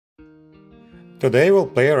Today we'll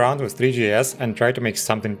play around with ThreeJs and try to make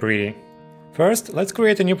something pretty. First, let's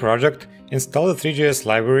create a new project, install the ThreeJs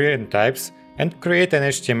library and types, and create an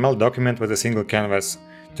HTML document with a single canvas.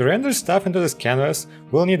 To render stuff into this canvas,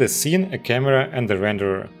 we'll need a scene, a camera, and a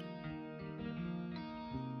renderer.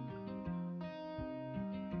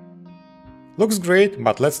 Looks great,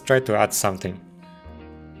 but let's try to add something.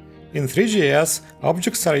 In ThreeJs,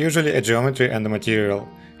 objects are usually a geometry and a material.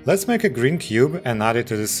 Let's make a green cube and add it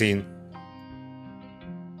to the scene.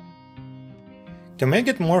 To make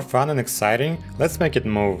it more fun and exciting, let's make it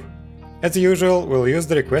move. As usual, we'll use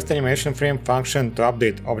the requestAnimationFrame function to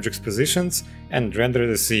update objects' positions and render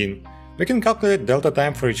the scene. We can calculate delta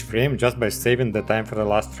time for each frame just by saving the time for the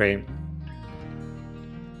last frame.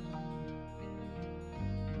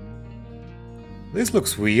 This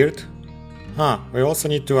looks weird. We also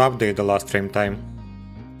need to update the last frame time.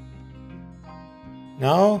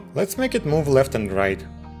 Now, let's make it move left and right.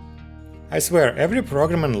 I swear, every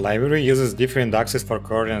program and library uses different axes for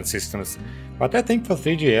coordinate systems, but I think for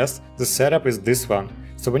ThreeJs the setup is this one,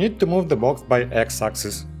 so we need to move the box by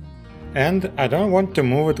x-axis. And I don't want to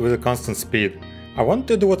move it with a constant speed. I want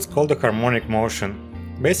to do what's called a harmonic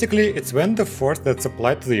motion. Basically, it's when the force that's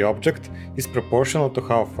applied to the object is proportional to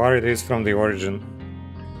how far it is from the origin.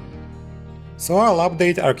 So I'll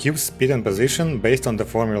update our cube's speed and position based on the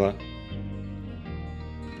formula.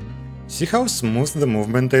 See how smooth the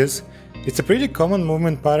movement is? It's a pretty common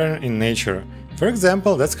movement pattern in nature. For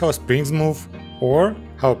example, that's how springs move, or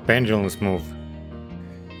how pendulums move.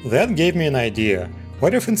 That gave me an idea.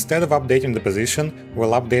 What if instead of updating the position,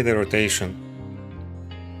 we'll update the rotation?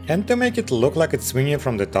 And to make it look like it's swinging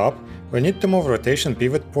from the top, we need to move rotation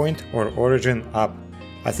pivot point or origin up.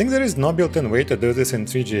 I think there is no built-in way to do this in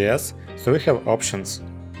ThreeJs, so we have options.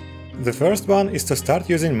 The first one is to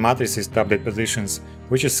start using matrices to update positions,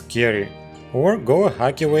 which is scary. Or go a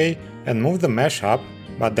hacky way and move the mesh up,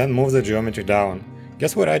 but then move the geometry down.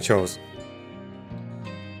 Guess what I chose?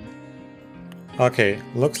 Okay,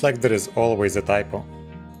 looks like there is always a typo.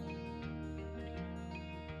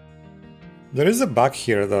 There is a bug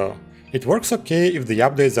here though. It works okay if the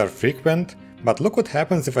updates are frequent, but look what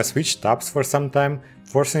happens if I switch tabs for some time,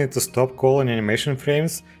 forcing it to stop calling animation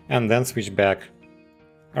frames and then switch back.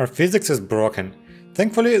 Our physics is broken.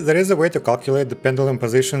 Thankfully, there is a way to calculate the pendulum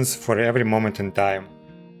positions for every moment in time.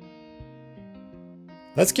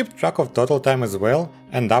 Let's keep track of total time as well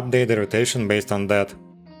and update the rotation based on that.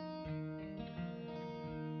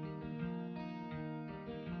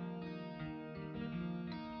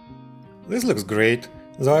 This looks great,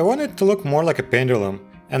 though I want it to look more like a pendulum,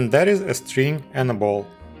 and that is a string and a ball.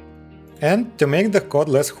 And to make the code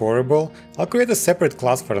less horrible, I'll create a separate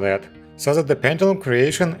class for that, so that the pendulum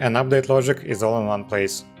creation and update logic is all in one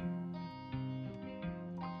place.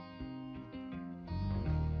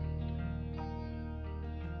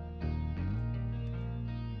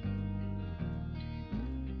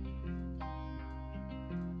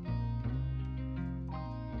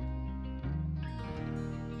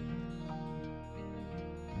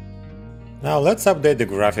 Now let's update the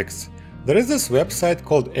graphics. There is this website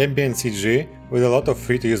called AmbientCG with a lot of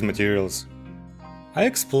free-to-use materials. I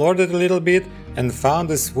explored it a little bit and found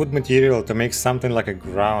this wood material to make something like a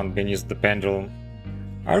ground beneath the pendulum.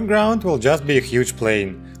 Our ground will just be a huge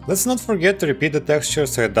plane. Let's not forget to repeat the texture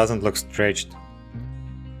so it doesn't look stretched.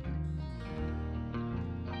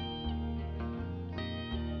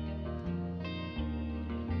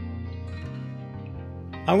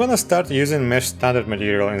 I'm gonna start using mesh standard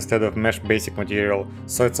material instead of mesh basic material,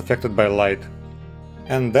 so it's affected by light.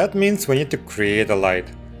 And that means we need to create a light.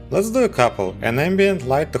 Let's do a couple, an ambient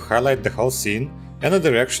light to highlight the whole scene, and a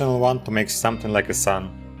directional one to make something like a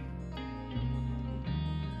sun.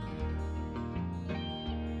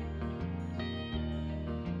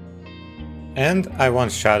 And I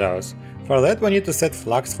want shadows. For that we need to set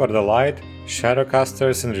flags for the light, shadow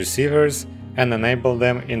casters and receivers, and enable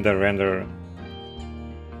them in the renderer.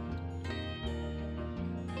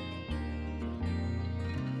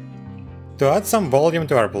 To add some volume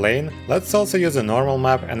to our plane, let's also use a normal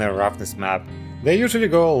map and a roughness map. They usually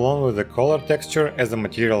go along with the color texture as a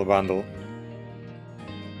material bundle.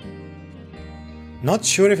 Not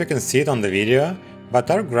sure if you can see it on the video, but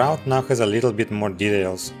our ground now has a little bit more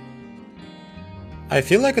details. I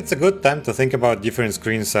feel like it's a good time to think about different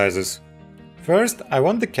screen sizes. First, I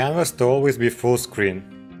want the canvas to always be full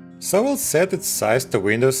screen. So we'll set its size to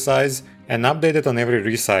Windows size and update it on every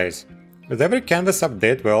resize. With every canvas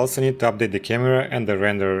update, we also need to update the camera and the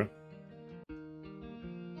renderer.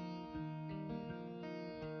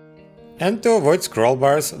 And to avoid scroll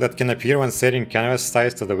bars that can appear when setting canvas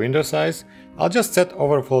size to the window size, I'll just set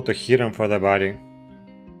overflow to hidden for the body.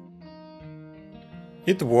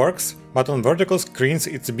 It works, but on vertical screens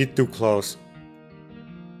it's a bit too close.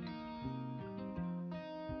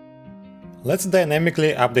 Let's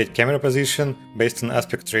dynamically update camera position based on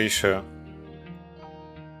aspect ratio.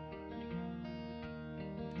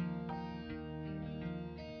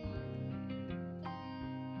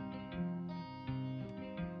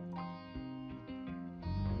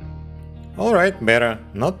 Alright, better.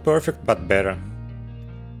 Not perfect, but better.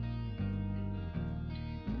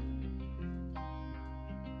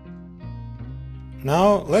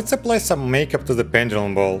 Now let's apply some makeup to the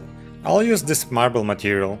pendulum ball. I'll use this marble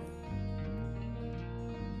material.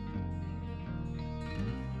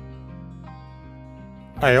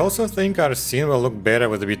 I also think our scene will look better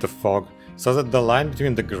with a bit of fog, so that the line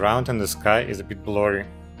between the ground and the sky is a bit blurry.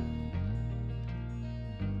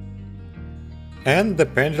 And the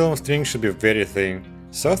pendulum string should be very thin.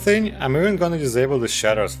 So thin, I'm even gonna disable the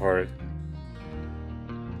shadows for it.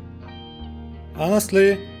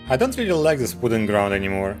 Honestly, I don't really like this wooden ground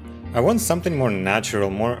anymore. I want something more natural,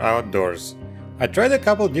 more outdoors. I tried a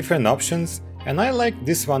couple different options, and I like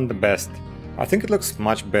this one the best. I think it looks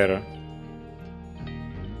much better.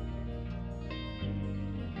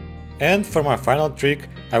 And for my final trick,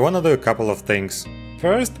 I wanna do a couple of things.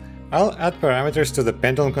 First, I'll add parameters to the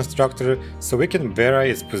pendulum constructor so we can vary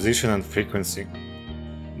its position and frequency.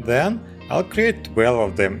 Then, I'll create 12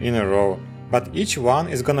 of them in a row, but each one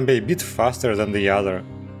is gonna be a bit faster than the other.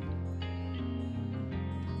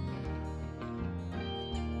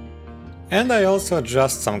 And I also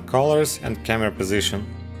adjust some colors and camera position.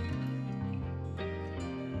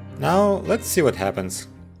 Now, let's see what happens.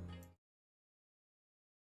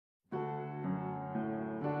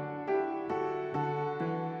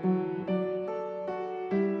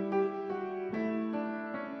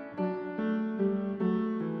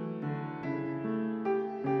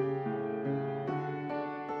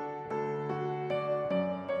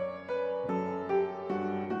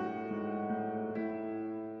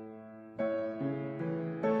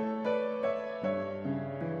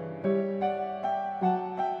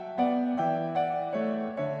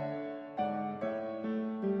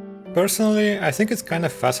 Personally, I think it's kind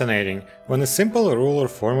of fascinating when a simple rule or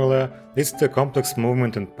formula leads to a complex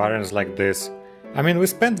movement and patterns like this. I mean, we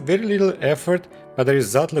spent very little effort, but the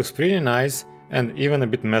result looks pretty nice and even a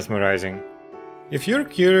bit mesmerizing. If you're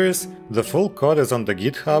curious, the full code is on the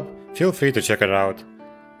GitHub, feel free to check it out.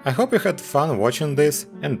 I hope you had fun watching this,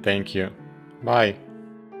 and thank you. Bye.